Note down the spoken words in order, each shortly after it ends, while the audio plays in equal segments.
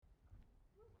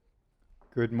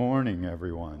Good morning,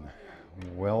 everyone.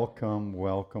 Welcome,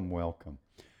 welcome, welcome.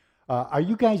 Are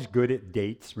you guys good at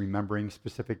dates, remembering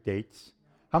specific dates?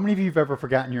 How many of you have ever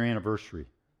forgotten your anniversary?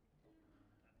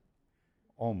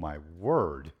 Oh, my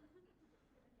word.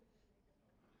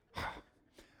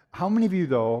 How many of you,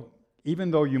 though,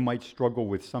 even though you might struggle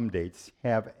with some dates,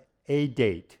 have a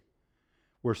date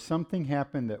where something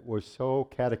happened that was so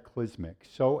cataclysmic,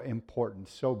 so important,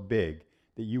 so big,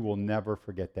 that you will never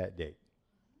forget that date?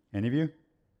 Any of you?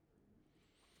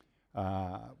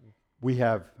 Uh, we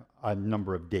have a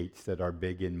number of dates that are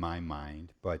big in my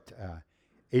mind, but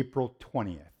April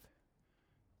 20th,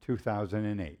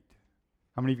 2008.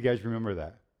 How many of you guys remember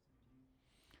that?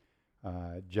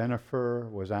 Jennifer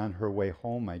was on her way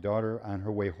home, my daughter, on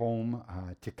her way home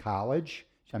to college.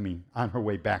 On her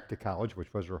way back to college,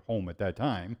 which was her home at that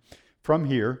time, from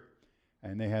here,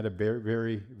 and they had a very,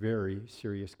 very, very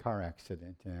serious car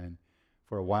accident. And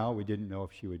for a while, we didn't know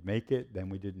if she would make it. Then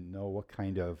we didn't know what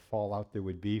kind of fallout there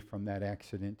would be from that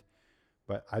accident.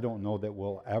 But I don't know that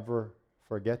we'll ever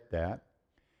forget that.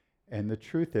 And the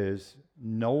truth is,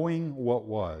 knowing what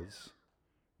was,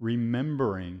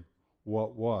 remembering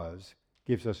what was,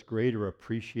 gives us greater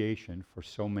appreciation for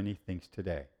so many things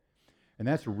today. And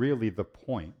that's really the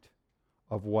point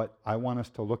of what I want us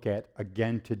to look at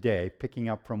again today, picking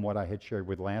up from what I had shared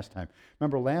with last time.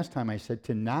 Remember, last time I said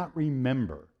to not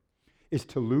remember is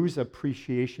to lose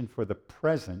appreciation for the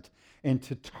present and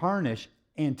to tarnish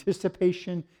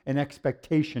anticipation and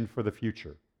expectation for the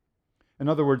future. In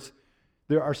other words,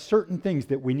 there are certain things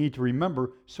that we need to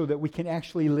remember so that we can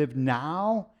actually live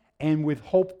now and with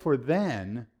hope for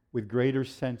then, with greater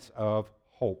sense of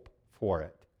hope for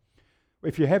it.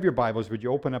 If you have your Bibles, would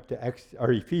you open up to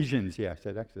Ephesians? Yeah, I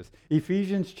said Exodus.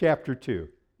 Ephesians chapter 2.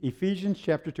 Ephesians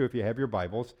chapter 2, if you have your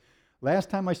Bibles. Last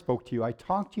time I spoke to you, I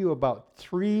talked to you about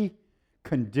three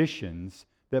conditions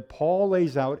that Paul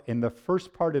lays out in the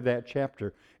first part of that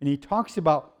chapter. And he talks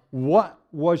about what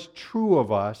was true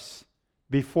of us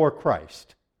before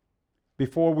Christ,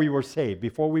 before we were saved,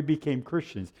 before we became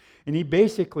Christians. And he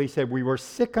basically said we were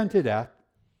sick unto death,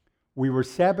 we were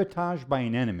sabotaged by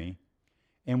an enemy,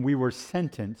 and we were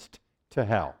sentenced to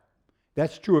hell.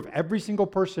 That's true of every single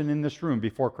person in this room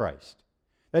before Christ.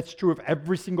 That's true of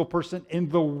every single person in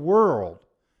the world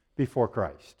before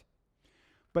Christ.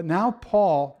 But now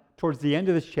Paul, towards the end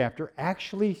of this chapter,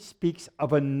 actually speaks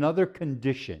of another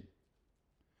condition,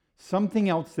 something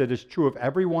else that is true of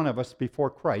every one of us before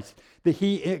Christ, that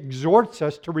he exhorts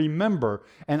us to remember.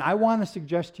 And I want to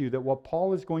suggest to you that what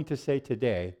Paul is going to say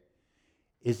today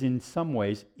is in some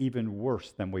ways even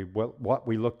worse than what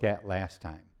we looked at last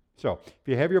time. So, if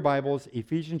you have your Bibles,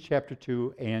 Ephesians chapter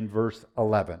 2 and verse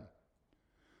 11.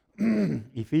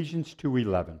 Ephesians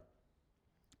 2:11.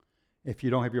 If you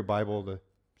don't have your Bible, the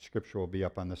scripture will be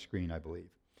up on the screen, I believe.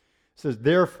 It says,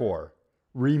 "Therefore,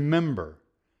 remember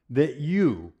that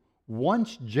you,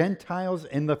 once Gentiles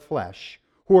in the flesh,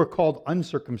 who are called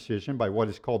uncircumcision by what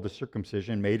is called the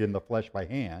circumcision made in the flesh by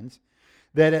hands,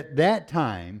 that at that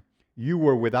time you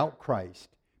were without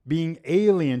Christ, being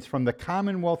aliens from the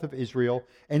commonwealth of Israel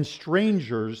and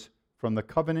strangers from the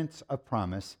covenants of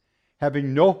promise,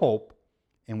 having no hope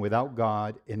and without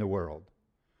God in the world.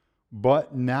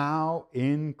 But now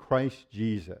in Christ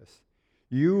Jesus,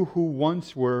 you who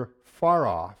once were far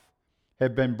off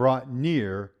have been brought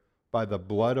near by the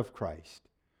blood of Christ.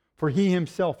 For he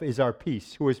himself is our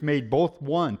peace, who has made both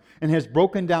one and has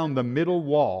broken down the middle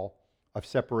wall of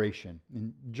separation."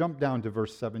 And jump down to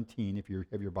verse 17 if you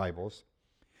have your Bibles.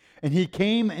 "And he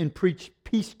came and preached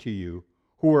peace to you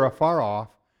who are afar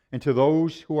off and to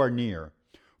those who are near.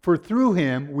 For through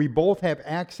him we both have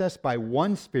access by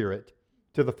one Spirit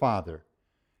to the Father.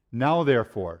 Now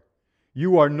therefore,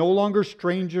 you are no longer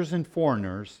strangers and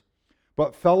foreigners,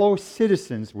 but fellow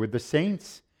citizens with the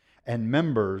saints and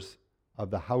members of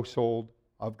the household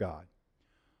of God."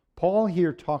 Paul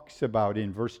here talks about,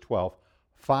 in verse 12,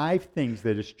 5 things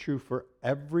that is true for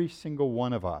every single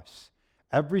one of us,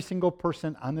 every single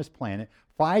person on this planet,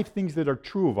 5 things that are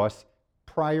true of us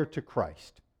prior to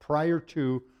Christ, prior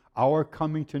to our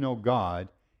coming to know God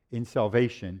in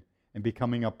salvation and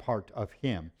becoming a part of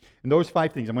him. And those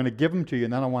 5 things, I'm going to give them to you,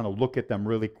 and then I want to look at them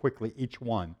really quickly, each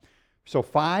one. So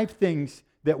 5 things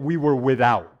that we were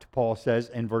without, Paul says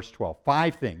in verse 12.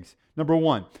 5 things. Number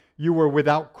 1, you were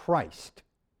without Christ.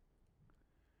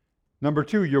 Number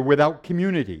 2, you're without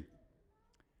community.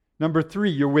 Number 3,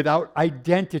 you're without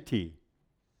identity.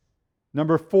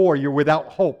 Number 4, you're without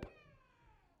hope.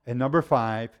 And number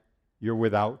 5, you're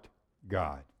without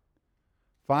God.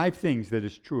 5 things that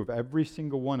is true of every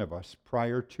single one of us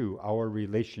prior to our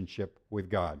relationship with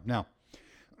God. Now,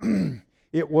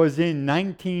 it was in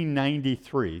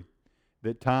 1993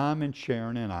 that Tom and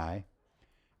Sharon and I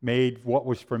made what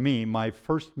was for me my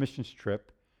first missions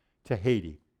trip to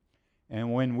Haiti.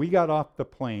 And when we got off the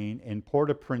plane in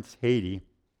Port-au-Prince, Haiti,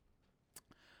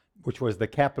 which was the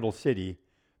capital city,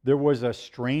 there was a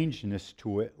strangeness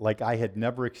to it like I had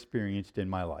never experienced in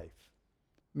my life.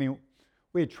 I mean,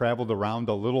 we had traveled around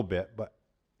a little bit, but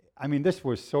I mean, this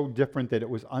was so different that it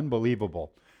was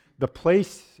unbelievable. The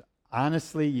place,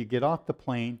 honestly, you get off the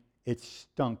plane, it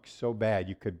stunk so bad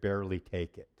you could barely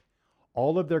take it.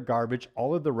 All of their garbage,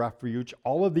 all of the refuge,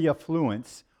 all of the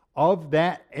affluence of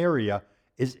that area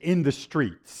is in the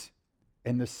streets.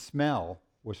 And the smell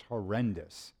was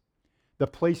horrendous. The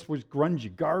place was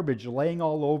grungy, garbage laying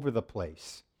all over the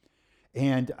place.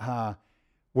 And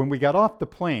when we got off the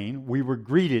plane, we were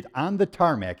greeted on the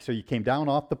tarmac. So you came down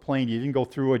off the plane, you didn't go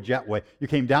through a jetway. You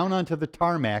came down onto the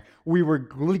tarmac. We were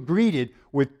greeted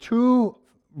with 2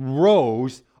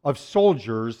 rows of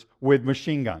soldiers with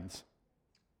machine guns.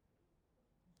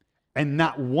 And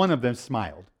not one of them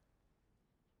smiled.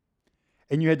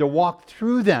 And you had to walk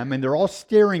through them, and they're all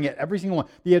staring at every single one.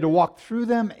 You had to walk through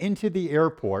them into the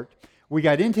airport. We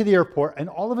got into the airport, and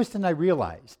all of a sudden I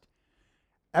realized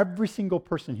every single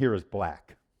person here is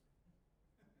black.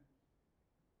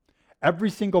 Every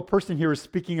single person here is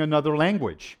speaking another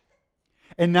language.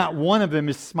 And not one of them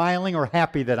is smiling or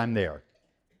happy that I'm there.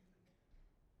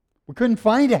 We couldn't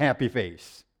find a happy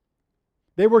face.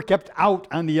 They were kept out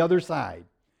on the other side.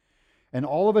 And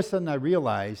all of a sudden I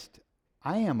realized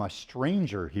I am a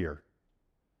stranger here.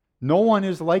 No one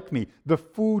is like me. The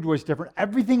food was different.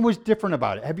 Everything was different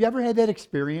about it. Have you ever had that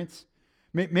experience?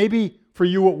 Maybe for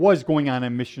you it was going on a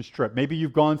missions trip. Maybe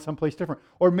you've gone someplace different.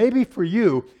 Or maybe for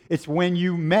you it's when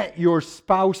you met your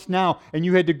spouse now and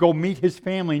you had to go meet his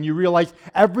family and you realized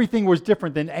everything was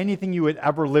different than anything you had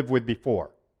ever lived with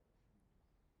before.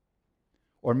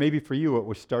 Or maybe for you it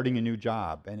was starting a new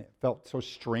job and it felt so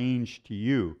strange to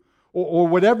you. Or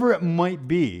whatever it might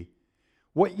be,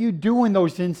 what you do in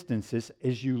those instances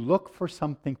is you look for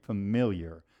something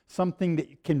familiar, something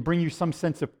that can bring you some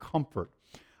sense of comfort.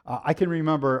 I can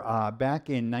remember back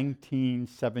in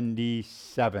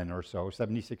 1977 or so,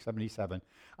 76, 77,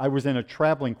 I was in a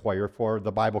traveling choir for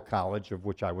the Bible college of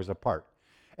which I was a part.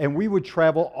 And we would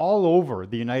travel all over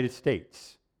the United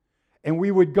States. And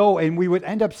we would go and we would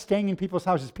end up staying in people's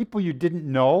houses, people you didn't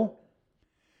know.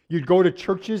 You'd go to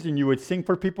churches and you would sing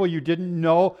for people you didn't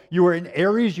know. You were in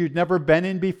areas you'd never been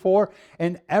in before.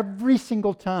 And every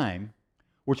single time,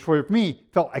 which for me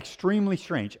felt extremely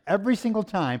strange, every single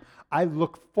time I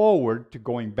looked forward to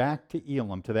going back to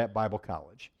Elam, to that Bible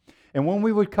college. And when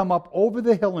we would come up over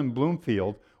the hill in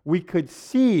Bloomfield, we could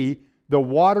see the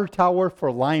water tower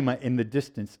for Lima in the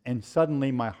distance, and suddenly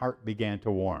my heart began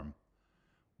to warm.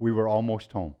 We were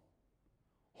almost home.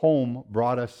 Home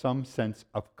brought us some sense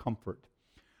of comfort.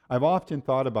 I've often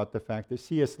thought about the fact that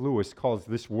C.S. Lewis calls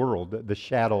this world the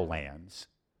Shadowlands,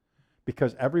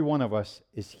 because every one of us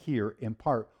is here in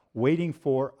part waiting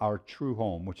for our true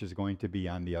home, which is going to be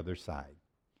on the other side.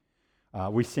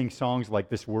 We sing songs like,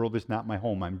 "This world is not my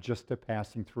home, I'm just a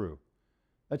passing through."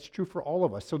 That's true for all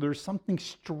of us. So there's something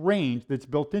strange that's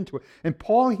built into it. And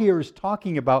Paul here is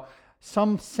talking about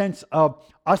some sense of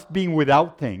us being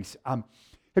without things.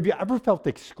 Have you ever felt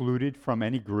excluded from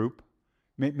any group?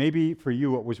 Maybe for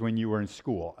you it was when you were in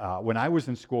school. When I was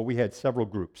in school, we had several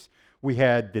groups. We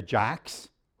had the jocks,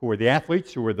 who were the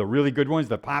athletes, who were the really good ones,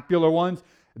 the popular ones.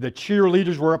 The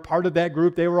cheerleaders were a part of that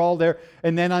group. They were all there.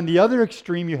 And then on the other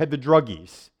extreme, you had the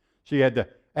druggies. So you had the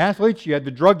athletes, you had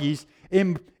the druggies.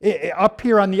 Up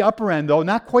here on the upper end, though,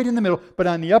 not quite in the middle, but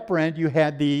on the upper end, you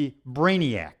had the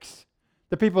brainiacs.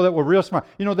 The people that were real smart.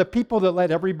 You know, the people that let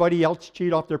everybody else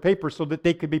cheat off their papers so that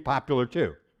they could be popular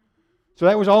too. So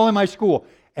that was all in my school.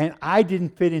 And I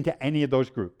didn't fit into any of those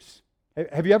groups.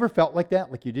 Have you ever felt like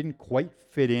that? Like you didn't quite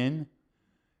fit in?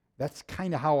 That's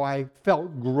kind of how I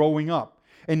felt growing up.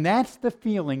 And that's the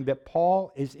feeling that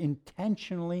Paul is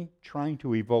intentionally trying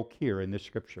to evoke here in this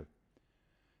scripture.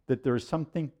 That there is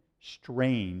something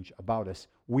strange about us.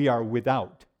 We are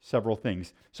without several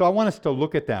things. So I want us to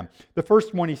look at them. The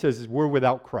first one he says is we're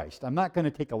without Christ. I'm not going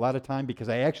to take a lot of time because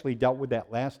I actually dealt with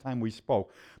that last time we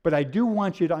spoke. But I do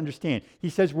want you to understand. He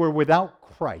says we're without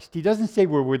Christ. He doesn't say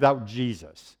we're without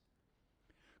Jesus.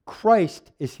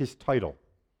 Christ is his title.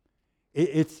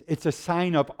 It's a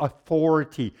sign of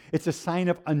authority. It's a sign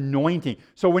of anointing.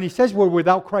 So when he says we're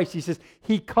without Christ, he says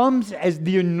he comes as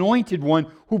the anointed one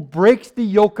who breaks the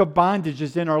yoke of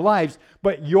bondages in our lives,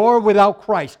 but you're without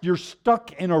Christ. You're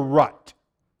stuck in a rut.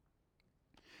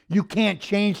 You can't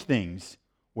change things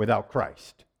without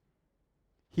Christ.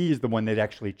 He is the one that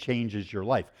actually changes your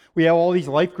life. We have all these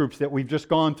life groups that we've just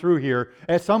gone through here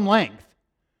at some length.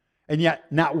 And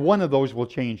yet, not one of those will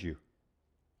change you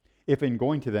if in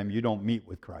going to them you don't meet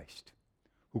with Christ,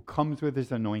 who comes with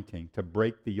his anointing to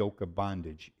break the yoke of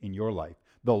bondage in your life,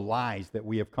 the lies that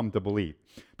we have come to believe.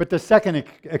 But the second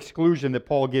exclusion that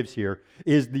Paul gives here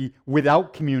is the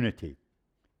without community.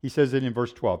 He says it in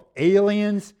verse 12,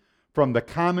 aliens from the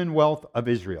commonwealth of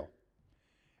Israel.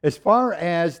 As far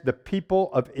as the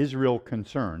people of Israel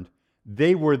concerned,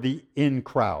 they were the in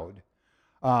crowd.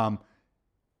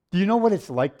 Do you know what it's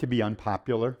like to be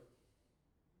unpopular?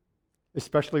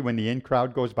 Especially when the in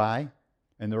crowd goes by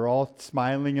and they're all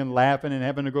smiling and laughing and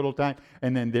having a good old time,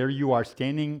 and then there you are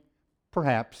standing,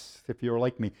 perhaps, if you're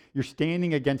like me, you're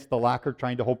standing against the locker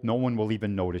trying to hope no one will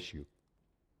even notice you.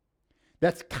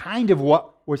 That's kind of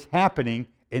what was happening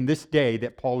in this day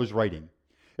that Paul is writing.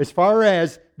 As far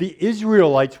as the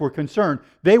Israelites were concerned,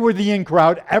 they were the in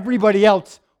crowd. Everybody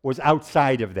else was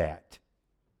outside of that.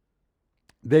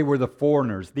 They were the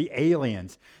foreigners, the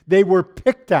aliens. They were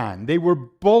picked on. They were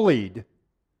bullied.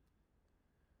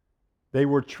 They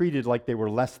were treated like they were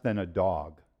less than a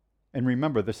dog. And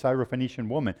remember, the Syrophoenician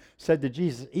woman said to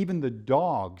Jesus, even the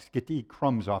dogs get to eat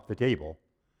crumbs off the table,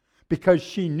 because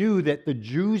she knew that the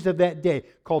Jews of that day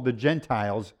called the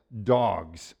Gentiles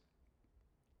dogs.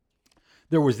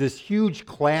 There was this huge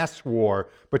class war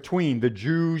between the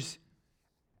Jews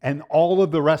and all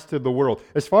of the rest of the world.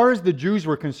 As far as the Jews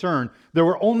were concerned, there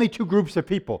were only two groups of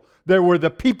people. There were the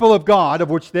people of God, of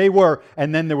which they were,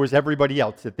 and then there was everybody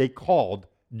else that they called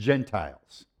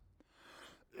Gentiles.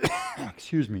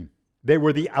 Excuse me. They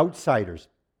were the outsiders.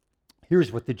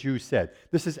 Here's what the Jews said.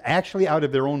 This is actually out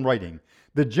of their own writing.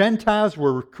 The Gentiles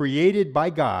were created by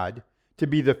God to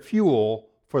be the fuel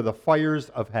for the fires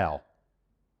of hell.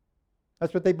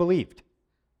 That's what they believed.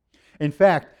 In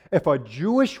fact, if a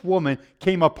Jewish woman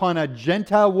came upon a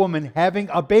Gentile woman having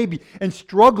a baby and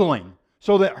struggling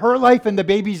so that her life and the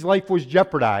baby's life was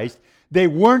jeopardized, they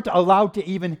weren't allowed to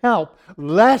even help,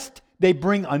 lest they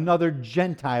bring another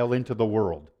Gentile into the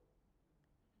world.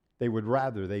 They would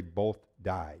rather they both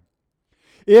died.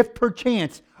 If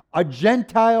perchance a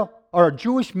Gentile, or a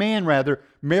Jewish man rather,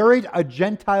 married a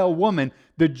Gentile woman,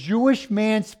 the Jewish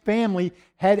man's family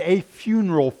had a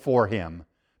funeral for him,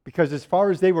 because as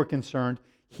far as they were concerned,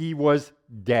 he was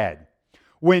dead.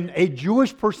 When a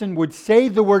Jewish person would say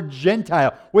the word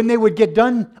Gentile, when they would get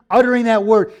done uttering that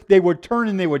word, they would turn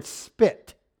and they would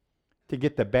spit to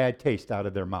get the bad taste out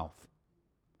of their mouth.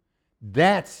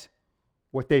 That's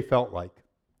what they felt like.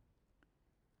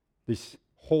 This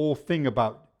whole thing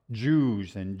about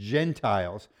Jews and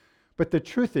Gentiles. But the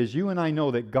truth is, you and I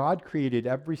know that God created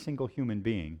every single human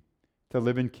being to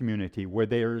live in community where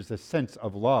there is a sense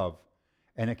of love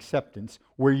and acceptance,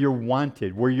 where you're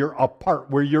wanted, where you're a part,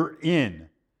 where you're in.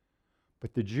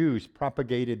 But the Jews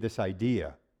propagated this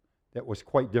idea that was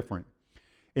quite different.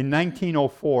 In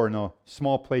 1904, in a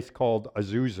small place called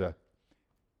Azusa,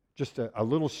 just a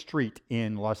little street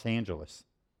in Los Angeles,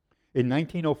 in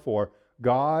 1904,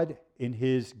 God, in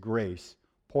His grace,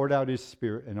 poured out His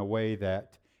Spirit in a way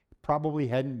that probably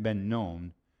hadn't been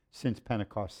known since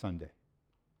Pentecost Sunday.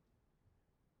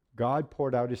 God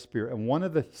poured out His Spirit, and one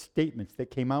of the statements that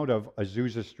came out of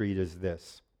Azusa Street is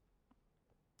this: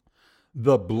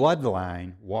 the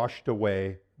bloodline washed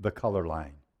away the color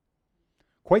line.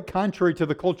 Quite contrary to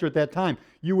the culture at that time,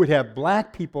 you would have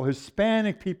black people,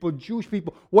 Hispanic people, Jewish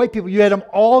people, white people. You had them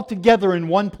all together in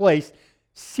one place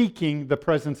seeking the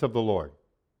presence of the Lord.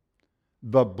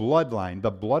 The bloodline,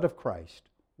 the blood of Christ,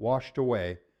 washed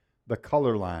away the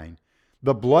color line.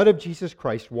 The blood of Jesus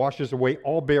Christ washes away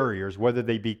all barriers, whether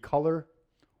they be color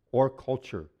or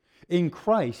culture. In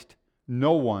Christ,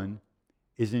 no one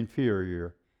is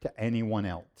inferior to anyone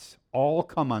else. All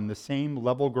come on the same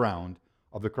level ground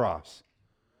of the cross.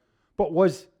 But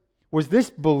was this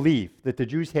belief that the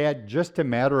Jews had just a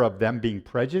matter of them being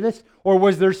prejudiced, or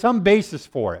was there some basis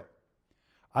for it?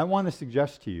 I want to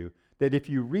suggest to you that if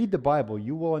you read the Bible,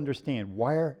 you will understand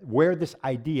where this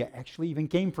idea actually even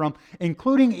came from,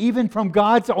 including even from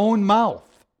God's own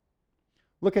mouth.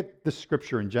 Look at the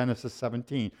scripture in Genesis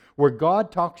 17, where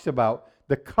God talks about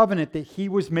the covenant that He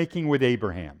was making with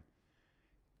Abraham.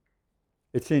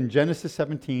 It's in Genesis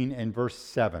 17 and verse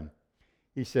 7.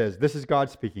 He says, this is God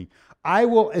speaking, I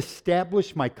will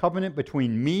establish my covenant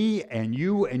between me and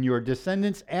you and your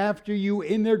descendants after you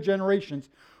in their generations,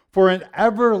 for an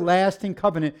everlasting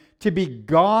covenant, to be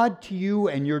God to you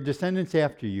and your descendants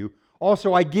after you.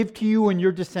 Also I give to you and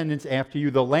your descendants after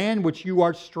you the land which you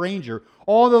are stranger,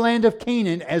 all the land of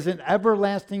Canaan as an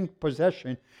everlasting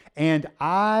possession, and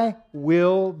I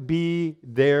will be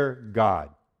their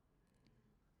God.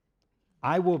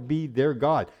 I will be their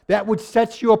God. That which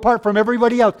sets you apart from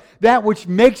everybody else, that which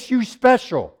makes you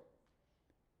special.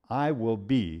 I will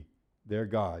be their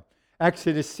God.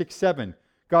 Exodus 6:7,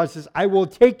 God says, I will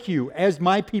take you as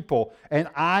my people, and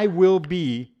I will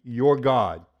be your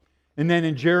God. And then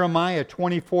in Jeremiah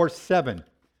 24:7,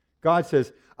 God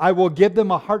says, I will give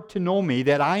them a heart to know me,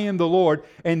 that I am the Lord,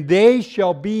 and they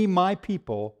shall be my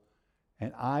people,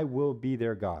 and I will be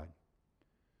their God.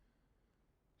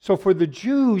 So for the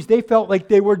Jews, they felt like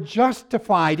they were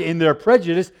justified in their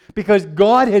prejudice because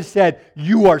God had said,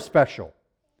 you are special.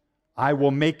 I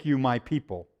will make you my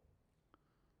people.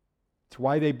 It's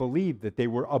why they believed that they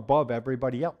were above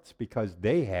everybody else, because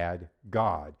they had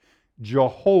God.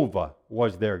 Jehovah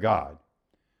was their God.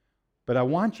 But I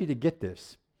want you to get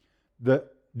this.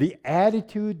 The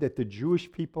attitude that the Jewish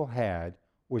people had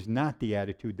was not the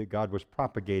attitude that God was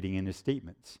propagating in his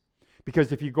statements.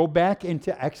 Because if you go back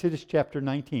into Exodus chapter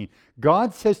 19,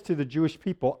 God says to the Jewish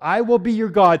people, I will be your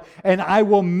God, and I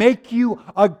will make you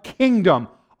a kingdom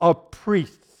of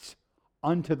priests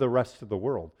unto the rest of the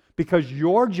world. Because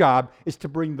your job is to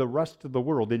bring the rest of the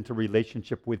world into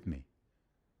relationship with me.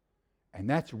 And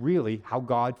that's really how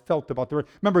God felt about the world.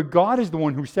 Remember, God is the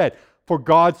one who said, for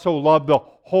God so loved the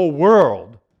whole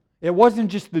world. It wasn't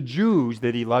just the Jews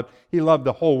that he loved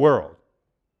the whole world.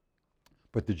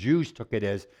 But the Jews took it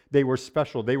as they were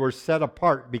special. They were set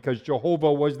apart because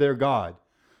Jehovah was their God.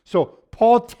 So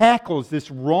Paul tackles this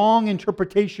wrong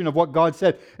interpretation of what God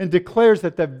said and declares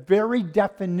that the very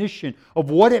definition of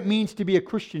what it means to be a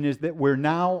Christian is that we're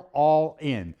now all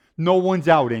in. No one's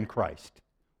out in Christ.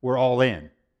 We're all in.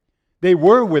 They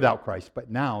were without Christ, but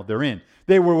now they're in.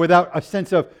 They were without a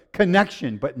sense of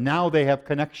connection, but now they have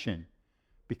connection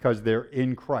because they're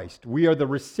in Christ. We are the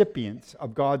recipients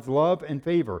of God's love and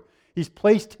favor. He's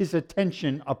placed his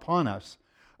attention upon us.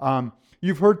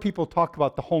 You've heard people talk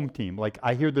about the home team. Like,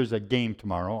 I hear there's a game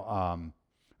tomorrow.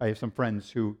 I have some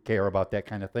friends who care about that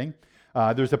kind of thing.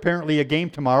 There's apparently a game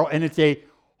tomorrow, and it's a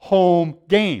home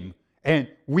game. And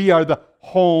we are the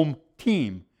home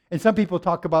team. And some people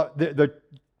talk about the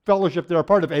fellowship they're a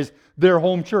part of as their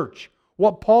home church.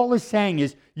 What Paul is saying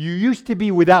is, you used to be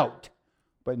without,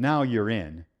 but now you're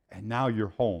in, and now you're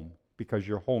home because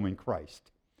you're home in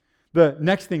Christ. The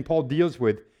next thing Paul deals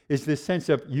with is this sense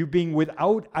of you being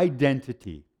without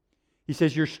identity. He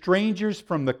says you're strangers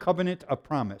from the covenant of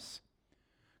promise.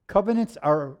 Covenants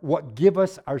are what give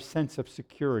us our sense of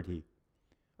security,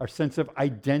 our sense of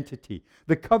identity.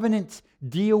 The covenants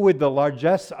deal with the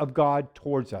largesse of God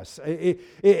towards us.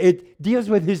 It deals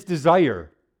with his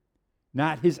desire,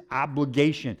 not his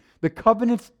obligation. The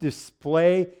covenants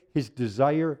display his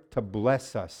desire to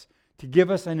bless us, to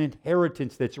give us an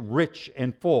inheritance that's rich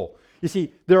and full. You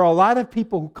see, there are a lot of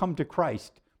people who come to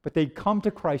Christ, but they come to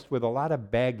Christ with a lot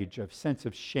of baggage, of sense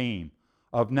of shame,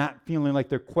 of not feeling like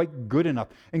they're quite good enough.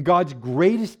 And God's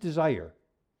greatest desire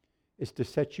is to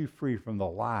set you free from the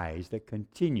lies that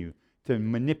continue to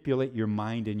manipulate your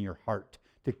mind and your heart,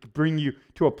 to bring you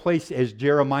to a place, as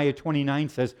Jeremiah 29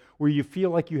 says, where you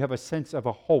feel like you have a sense of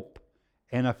a hope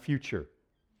and a future.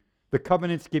 The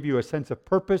covenants give you a sense of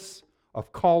purpose,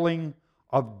 of calling,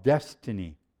 of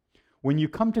destiny. When you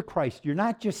come to Christ, you're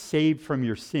not just saved from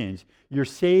your sins, you're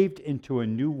saved into a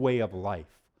new way of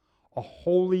life. A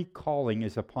holy calling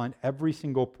is upon every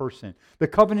single person. The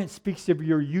covenant speaks of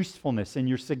your usefulness and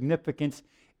your significance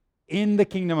in the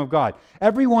kingdom of God.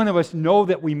 Every one of us know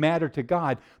that we matter to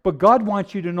God, but God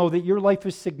wants you to know that your life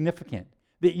is significant,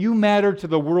 that you matter to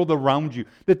the world around you,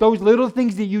 that those little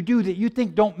things that you do that you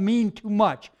think don't mean too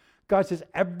much, God says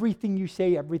everything you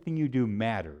say, everything you do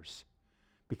matters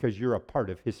because you're a part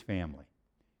of his family.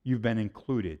 You've been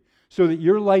included so that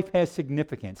your life has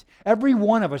significance. Every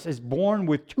one of us is born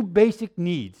with two basic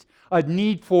needs, a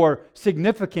need for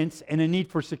significance and a need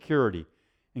for security.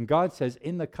 And God says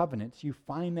in the covenants, you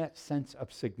find that sense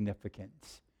of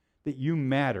significance, that you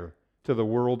matter to the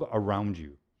world around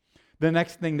you. The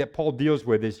next thing that Paul deals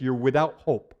with is you're without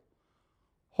hope.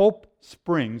 Hope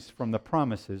springs from the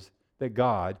promises that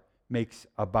God makes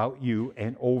about you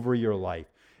and over your life.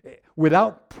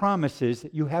 Without promises,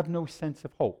 you have no sense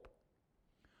of hope.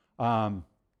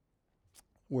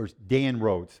 Where's Dan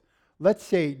Rhodes? Let's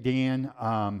say, Dan,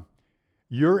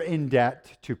 you're in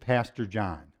debt to Pastor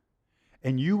John,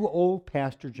 and you owe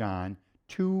Pastor John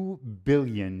 $2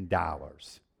 billion.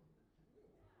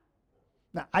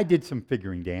 Now, I did some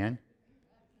figuring, Dan.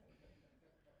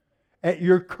 At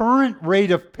your current rate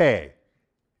of pay,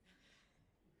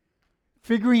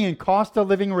 figuring in cost of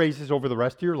living raises over the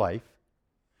rest of your life,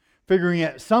 figuring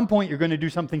at some point you're going to do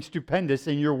something stupendous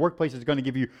and your workplace is going to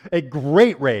give you a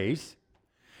great raise,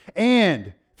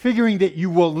 and figuring that you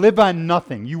will live on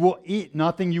nothing, you will eat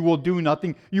nothing, you will do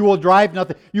nothing, you will drive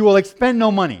nothing, you will expend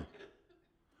no money.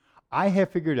 I have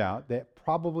figured out that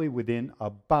probably within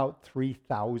about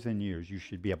 3,000 years, you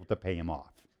should be able to pay him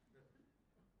off.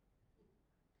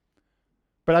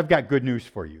 But I've got good news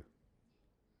for you.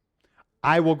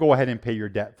 I will go ahead and pay your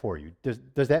debt for you.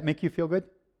 Does that make you feel good?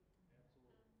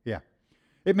 Yeah.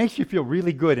 It makes you feel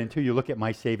really good until you look at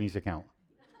my savings account.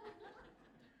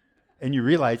 And you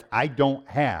realize I don't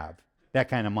have that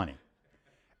kind of money.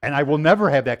 And I will never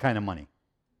have that kind of money.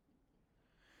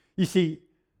 You see,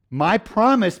 my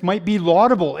promise might be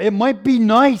laudable. It might be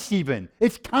nice even.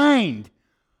 It's kind.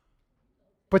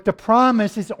 But the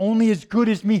promise is only as good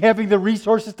as me having the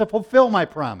resources to fulfill my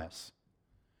promise.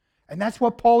 And that's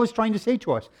what Paul is trying to say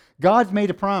to us. God's made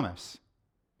a promise.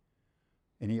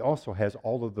 And he also has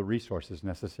all of the resources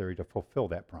necessary to fulfill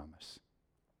that promise.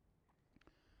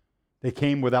 They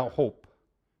came without hope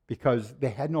because they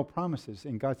had no promises.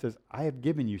 And God says, I have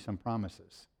given you some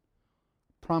promises.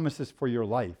 Promises for your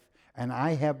life. And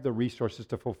I have the resources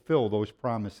to fulfill those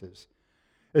promises.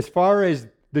 As far as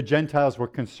the Gentiles were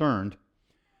concerned,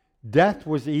 death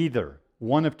was either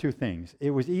one of two things.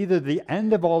 It was either the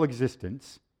end of all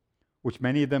existence, which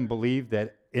many of them believed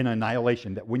that in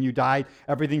annihilation, that when you died,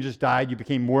 everything just died, you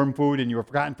became worm food and you were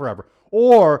forgotten forever.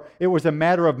 Or it was a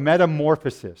matter of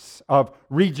metamorphosis, of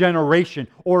regeneration,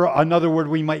 or another word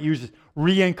we might use is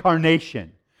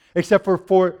reincarnation. Except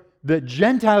for the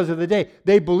Gentiles of the day,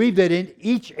 they believed that in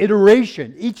each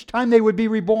iteration, each time they would be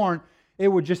reborn, it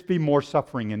would just be more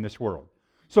suffering in this world.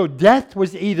 So death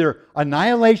was either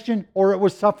annihilation or it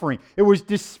was suffering. It was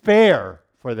despair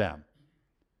for them.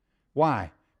 Why?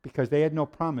 Because they had no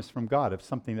promise from God of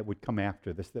something that would come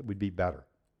after this that would be better.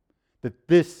 That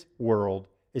this world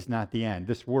is not the end.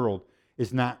 This world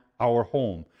is not our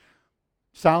home.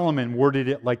 Solomon worded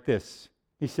it like this.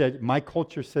 He said, my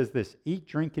culture says this, eat,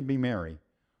 drink, and be merry,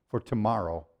 for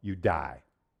tomorrow you die.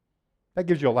 That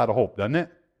gives you a lot of hope, doesn't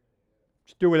it?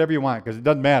 Just do whatever you want because it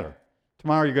doesn't matter.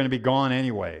 Tomorrow you're going to be gone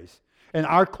anyways. And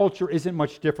our culture isn't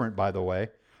much different, by the way.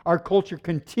 Our culture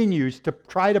continues to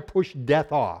try to push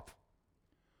death off.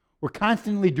 We're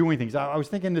constantly doing things. I was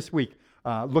thinking this week,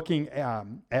 looking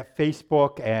at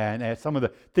Facebook and at some of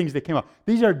the things that came up.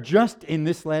 These are just in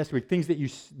this last week, things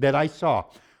that I saw.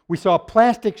 We saw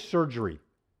plastic surgery,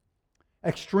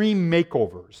 extreme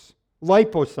makeovers,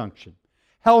 liposuction,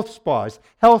 health spas,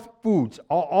 health foods,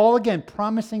 all again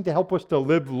promising to help us to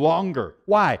live longer.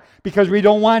 Why? Because we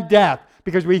don't want death,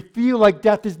 because we feel like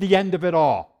death is the end of it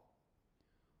all,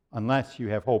 unless you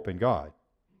have hope in God.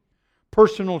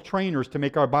 Personal trainers to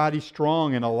make our bodies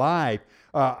strong and alive.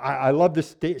 I love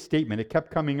this statement. It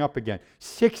kept coming up again.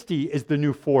 60 is the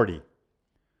new 40.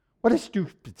 What a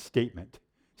stupid statement.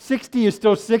 60 is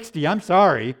still 60. I'm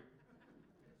sorry.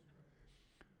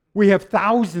 We have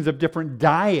thousands of different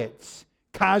diets,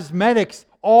 cosmetics,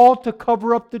 all to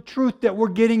cover up the truth that we're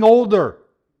getting older.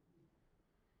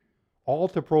 All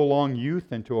to prolong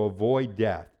youth and to avoid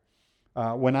death.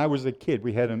 When I was a kid,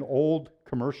 we had an old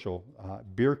commercial,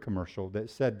 beer commercial, that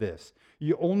said this: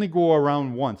 you only go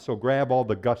around once, so grab all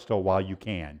the gusto while you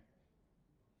can.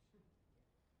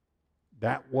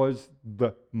 That was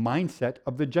the mindset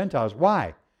of the Gentiles.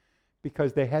 Why?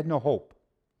 Because they had no hope.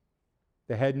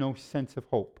 They had no sense of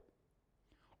hope.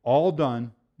 All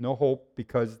done, no hope,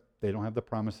 because they don't have the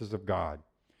promises of God.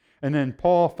 And then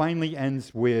Paul finally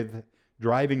ends with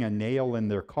driving a nail in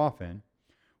their coffin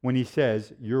when he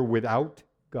says, you're without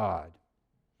God.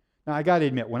 Now, I got to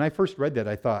admit, when I first read that,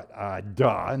 I thought,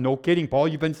 duh, no kidding, Paul,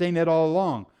 you've been saying that all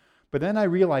along. But then I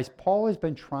realized Paul has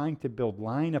been trying to build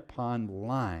line upon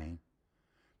line,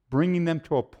 bringing them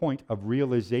to a point of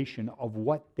realization of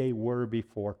what they were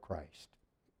before Christ.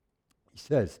 He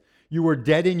says, you were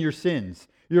dead in your sins.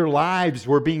 Your lives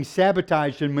were being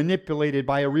sabotaged and manipulated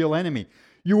by a real enemy.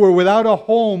 You were without a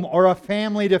home or a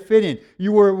family to fit in.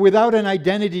 You were without an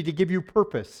identity to give you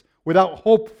purpose, without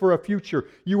hope for a future.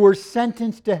 You were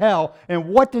sentenced to hell. And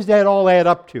what does that all add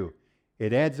up to?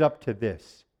 It adds up to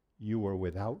this: you were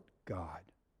without God.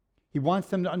 He wants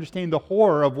them to understand the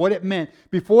horror of what it meant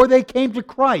before they came to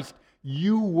Christ.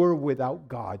 You were without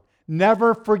God.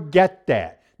 Never forget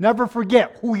that. Never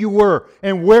forget who you were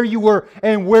and where you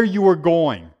were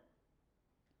going.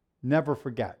 Never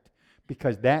forget,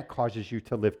 because that causes you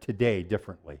to live today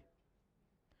differently.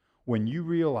 When you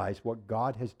realize what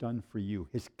God has done for you,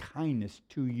 His kindness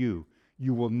to you,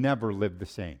 you will never live the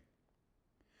same.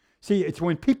 See, it's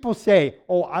when people say,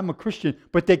 oh, I'm a Christian,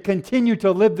 but they continue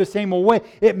to live the same way,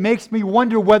 it makes me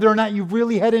wonder whether or not you've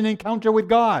really had an encounter with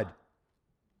God.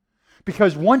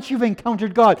 Because once you've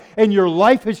encountered God and your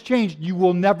life has changed, you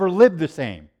will never live the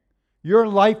same. Your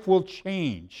life will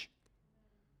change.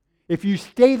 If you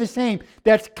stay the same,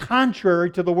 that's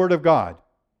contrary to the Word of God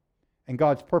and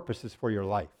God's purposes for your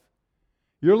life.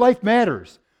 Your life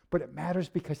matters, but it matters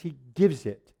because He gives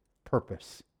it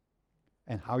purpose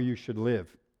and how you should live.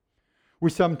 We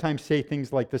sometimes say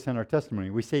things like this in our testimony.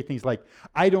 We say things like,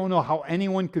 I don't know how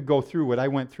anyone could go through what I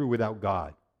went through without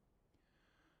God.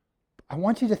 I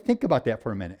want you to think about that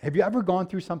for a minute. Have you ever gone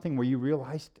through something where you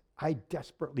realized, I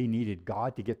desperately needed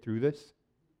God to get through this?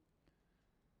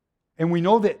 And we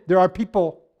know that there are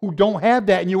people who don't have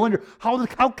that, and you wonder,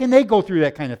 how can they go through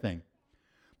that kind of thing?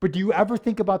 But do you ever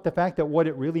think about the fact that what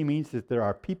it really means is there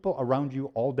are people around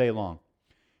you all day long,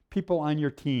 people on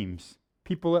your teams,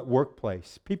 people at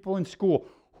workplace, people in school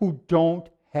who don't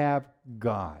have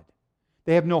God.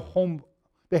 They have no home,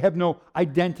 they have no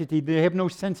identity, they have no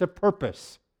sense of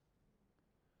purpose.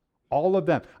 All of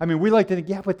them. I mean, we like to think,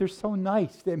 yeah, but they're so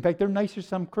nice. In fact, they're nicer than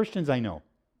some Christians I know.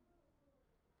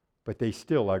 But they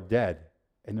still are dead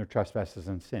in their trespasses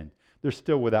and sin. They're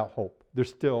still without hope. They're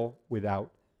still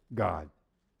without God.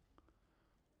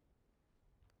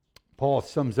 Paul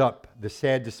sums up the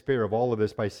sad despair of all of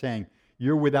this by saying,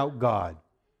 you're without God.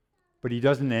 But he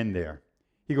doesn't end there.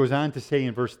 He goes on to say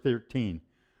in verse 13,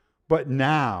 but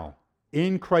now,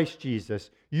 in Christ Jesus,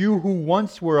 you who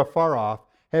once were afar off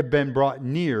have been brought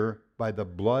near by the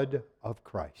blood of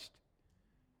Christ.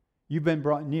 You've been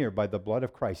brought near by the blood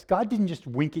of Christ. God didn't just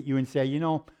wink at you and say,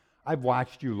 I've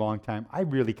watched you a long time. I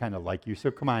really kind of like you,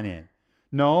 so come on in.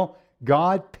 No,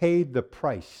 God paid the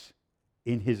price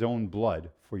in His own blood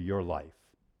for your life.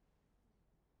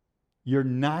 You're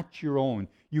not your own.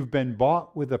 You've been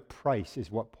bought with a price, is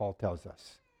what Paul tells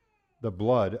us. The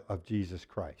blood of Jesus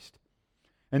Christ.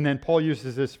 And then Paul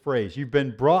uses this phrase, you've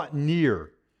been brought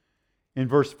near. In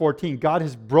verse 14, God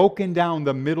has broken down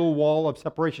the middle wall of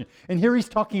separation. And here he's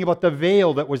talking about the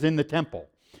veil that was in the temple.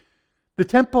 The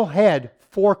temple had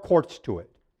 4 courts to it.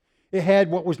 It had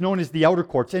what was known as the outer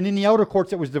courts. And in the outer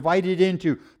courts, it was divided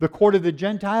into the court of the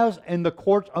Gentiles and the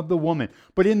court of the woman.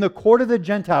 But in the court of the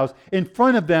Gentiles, in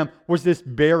front of them was this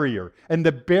barrier. And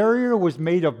the barrier was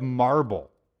made of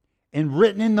marble. And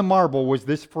written in the marble was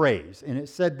this phrase. And it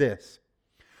said this,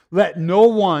 let no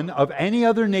one of any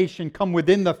other nation come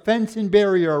within the fence and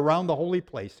barrier around the holy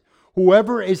place.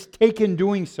 Whoever is taken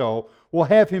doing so will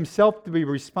have himself to be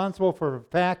responsible for the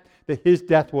fact that his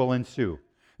death will ensue.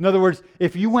 In other words,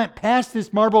 if you went past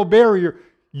this marble barrier,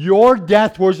 your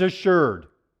death was assured.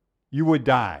 You would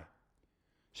die.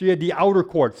 So you had the outer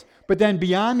courts. But then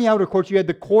beyond the outer courts, you had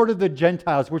the court of the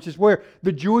Gentiles, which is where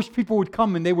the Jewish people would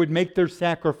come and they would make their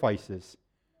sacrifices.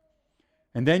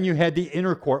 And then you had the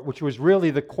inner court, which was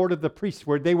really the court of the priests,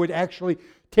 where they would actually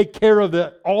take care of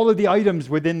all of the items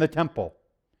within the temple.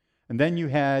 And then you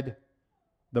had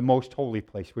the most holy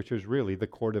place, which was really the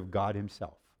court of God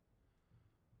Himself.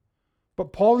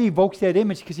 But Paul evokes that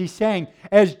image because he's saying,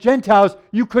 as Gentiles,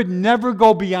 you could never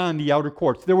go beyond the outer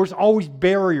courts. There was always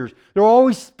barriers. There were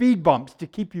always speed bumps to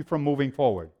keep you from moving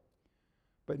forward.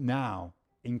 But now,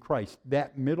 in Christ,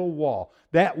 that middle wall,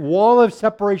 that wall of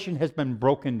separation has been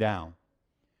broken down.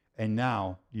 And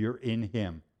now you're in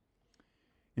Him.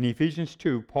 In Ephesians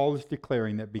 2, Paul is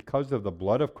declaring that because of the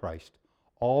blood of Christ,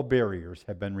 all barriers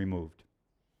have been removed.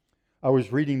 I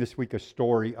was reading this week a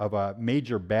story of a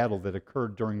major battle that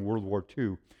occurred during World War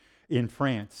II in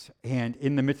France. And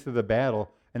in the midst of the battle,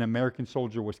 an American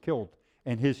soldier was killed.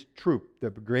 And his troop,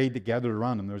 the brigade that gathered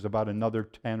around him, there was about another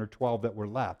 10 or 12 that were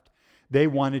left. They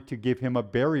wanted to give him a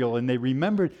burial, and they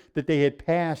remembered that they had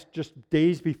passed just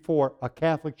days before a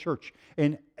Catholic church.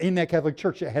 And in that Catholic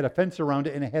church, it had a fence around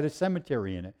it, and it had a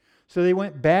cemetery in it. So they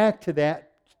went back to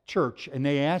that church, and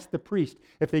they asked the priest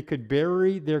if they could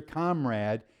bury their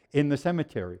comrade in the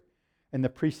cemetery. And the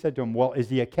priest said to him, well, is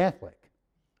he a Catholic?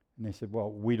 And they said, well,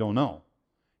 we don't know.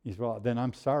 He said, well, then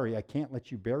I'm sorry, I can't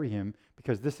let you bury him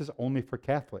because this is only for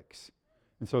Catholics.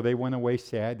 And so they went away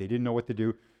sad. They didn't know what to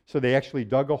do. So they actually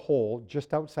dug a hole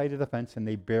just outside of the fence and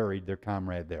they buried their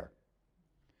comrade there.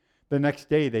 The next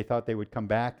day, they thought they would come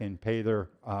back and pay their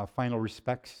final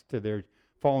respects to their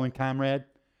fallen comrade.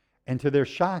 And to their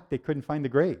shock, they couldn't find the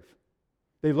grave.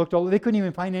 They looked all, they couldn't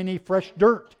even find any fresh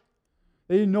dirt.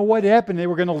 They didn't know what happened. They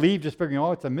were going to leave just figuring,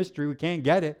 oh, it's a mystery. We can't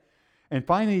get it. And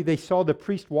finally, they saw the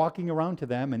priest walking around to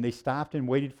them, and they stopped and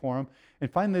waited for him.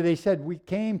 And finally, they said, we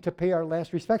came to pay our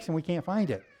last respects, and we can't find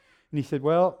it. And he said,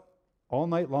 well, all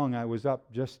night long I was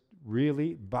up just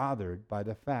really bothered by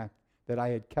the fact that I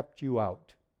had kept you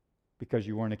out because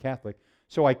you weren't a Catholic.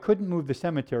 So I couldn't move the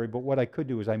cemetery, but what I could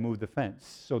do is I moved the fence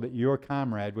so that your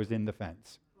comrade was in the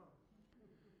fence.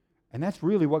 And that's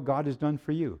really what God has done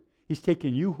for you. He's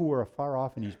taken you who are afar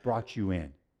off and He's brought you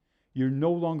in. You're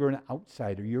no longer an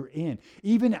outsider. You're in.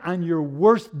 Even on your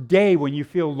worst day when you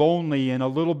feel lonely and a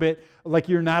little bit like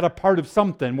you're not a part of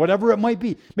something, whatever it might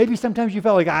be. Maybe sometimes you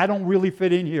felt like, I don't really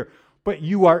fit in here. but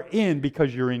you are in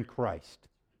because you're in Christ.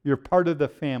 You're part of the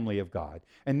family of God.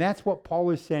 And that's what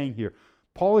Paul is saying here.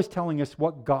 Paul is telling us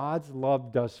what God's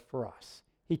love does for us.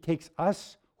 He takes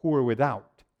us who are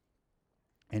without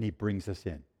and he brings us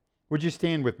in. Would you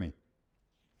stand with me?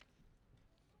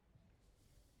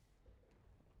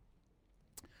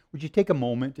 Would you take a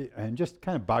moment and just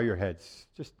kind of bow your heads?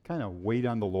 Just kind of wait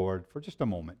on the Lord for just a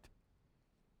moment.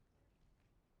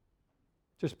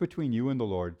 Just between you and the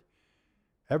Lord.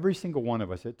 Every single one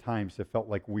of us at times have felt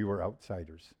like we were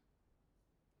outsiders.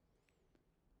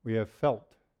 We have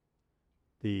felt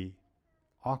the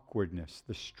awkwardness,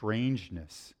 the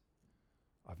strangeness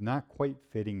of not quite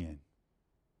fitting in.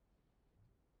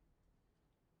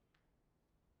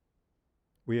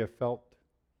 We have felt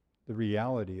the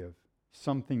reality of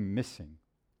something missing.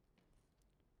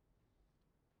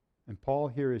 And Paul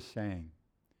here is saying,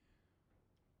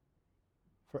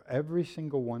 for every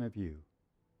single one of you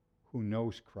who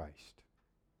knows Christ,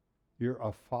 you're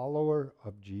a follower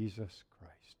of Jesus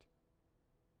Christ.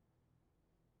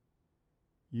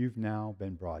 You've now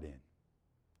been brought in.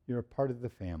 You're a part of the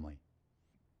family.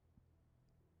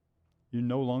 You're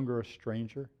no longer a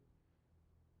stranger.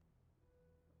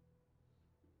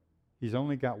 He's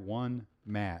only got one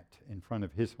mat in front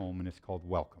of his home, and it's called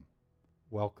welcome.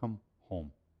 Welcome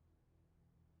home.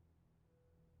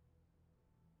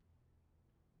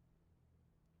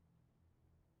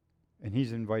 And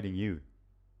he's inviting you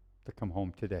to come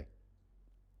home today.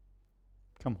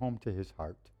 Come home to his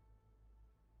heart.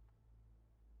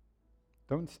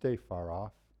 Don't stay far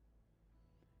off.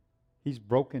 He's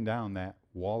broken down that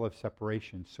wall of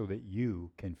separation so that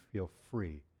you can feel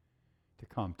free to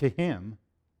come to him,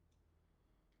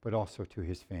 but also to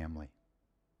his family.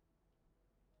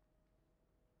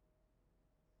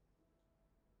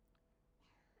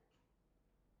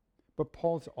 But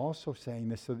Paul's also saying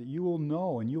this so that you will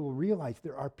know and you will realize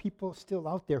there are people still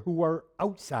out there who are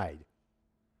outside.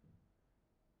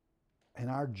 And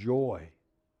our joy,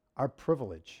 our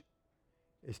privilege,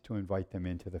 is to invite them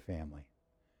into the family.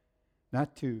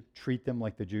 Not to treat them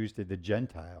like the Jews did the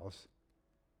Gentiles,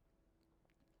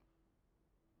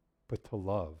 but to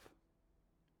love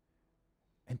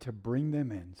and to bring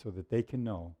them in so that they can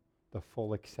know the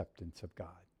full acceptance of God.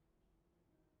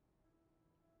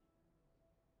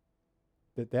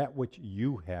 That which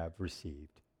you have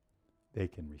received, they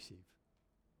can receive.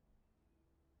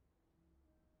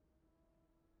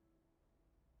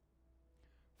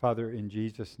 Father, in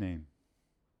Jesus' name,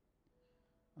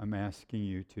 I'm asking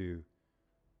you to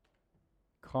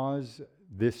cause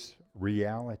this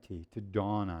reality to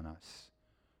dawn on us.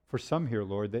 For some here,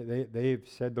 Lord, they've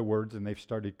said the words and they've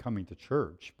started coming to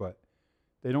church, but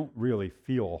they don't really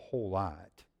feel a whole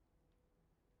lot.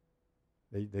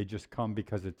 They just come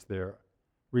because it's their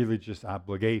religious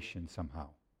obligation somehow.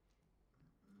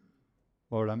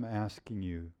 Lord, I'm asking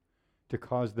you to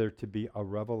cause there to be a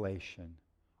revelation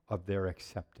of their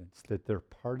acceptance, that they're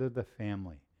part of the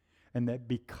family, and that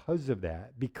because of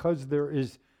that, because there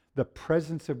is the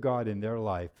presence of God in their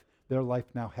life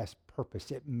now has purpose.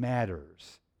 It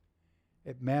matters.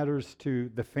 It matters to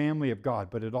the family of God,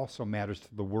 but it also matters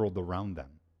to the world around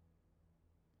them.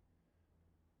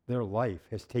 Their life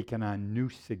has taken on new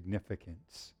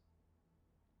significance.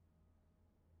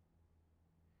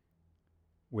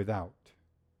 Without,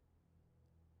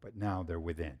 but now they're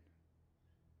within.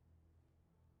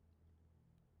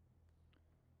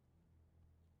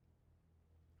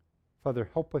 Father,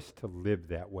 help us to live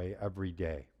that way every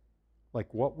day.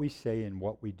 Like what we say and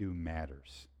what we do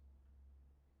matters.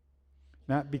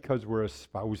 Not because we're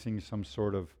espousing some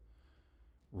sort of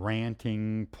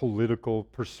ranting political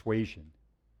persuasion,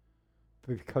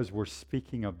 but because we're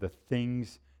speaking of the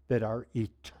things that are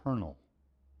eternal,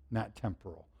 not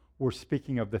temporal. We're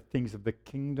speaking of the things of the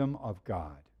kingdom of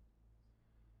God,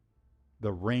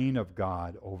 the reign of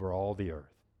God over all the earth.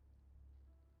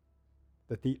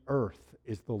 That the earth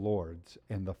is the Lord's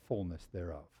and the fullness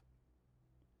thereof.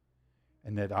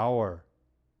 And that our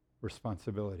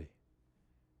responsibility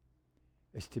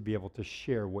is to be able to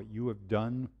share what you have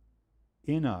done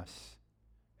in us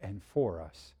and for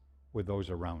us with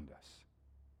those around us.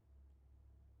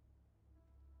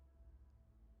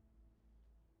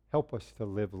 Help us to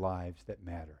live lives that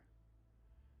matter.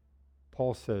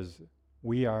 Paul says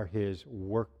we are his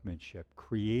workmanship,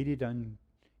 created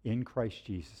in Christ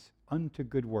Jesus, unto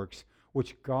good works,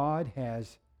 which God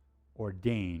has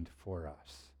ordained for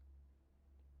us.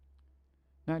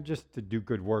 Not just to do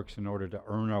good works in order to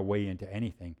earn our way into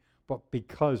anything, but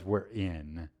because we're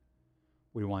in,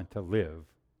 we want to live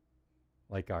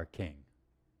like our King.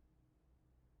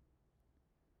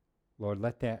 Lord,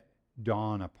 let that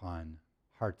dawn upon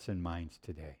hearts and minds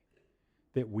today,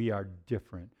 that we are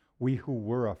different. We who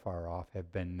were afar off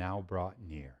have been now brought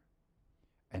near.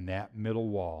 And that middle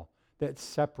wall that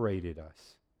separated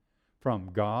us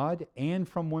from God and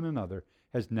from one another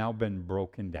has now been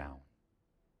broken down.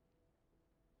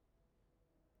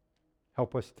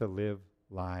 Help us to live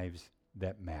lives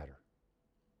that matter.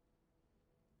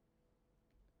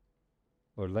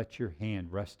 Lord, let your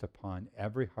hand rest upon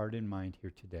every heart and mind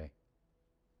here today,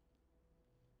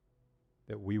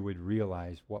 that we would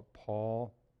realize what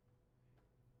Paul,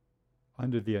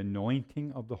 under the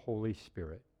anointing of the Holy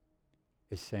Spirit,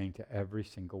 is saying to every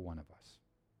single one of us.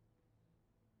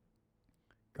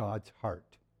 God's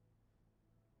heart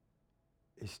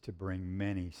is to bring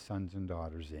many sons and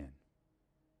daughters in,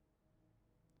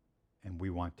 and we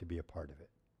want to be a part of it.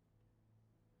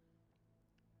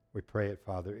 We pray it,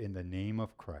 Father, in the name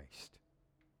of Christ.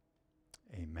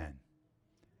 Amen.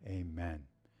 Amen.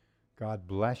 God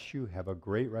bless you. Have a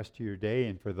great rest of your day.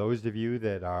 And for those of you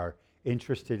that are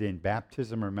interested in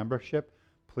baptism or membership,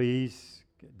 please,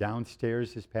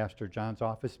 downstairs is Pastor John's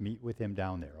office. Meet with him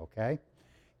down there, okay?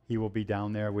 He will be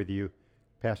down there with you.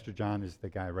 Pastor John is the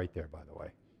guy right there, by the way.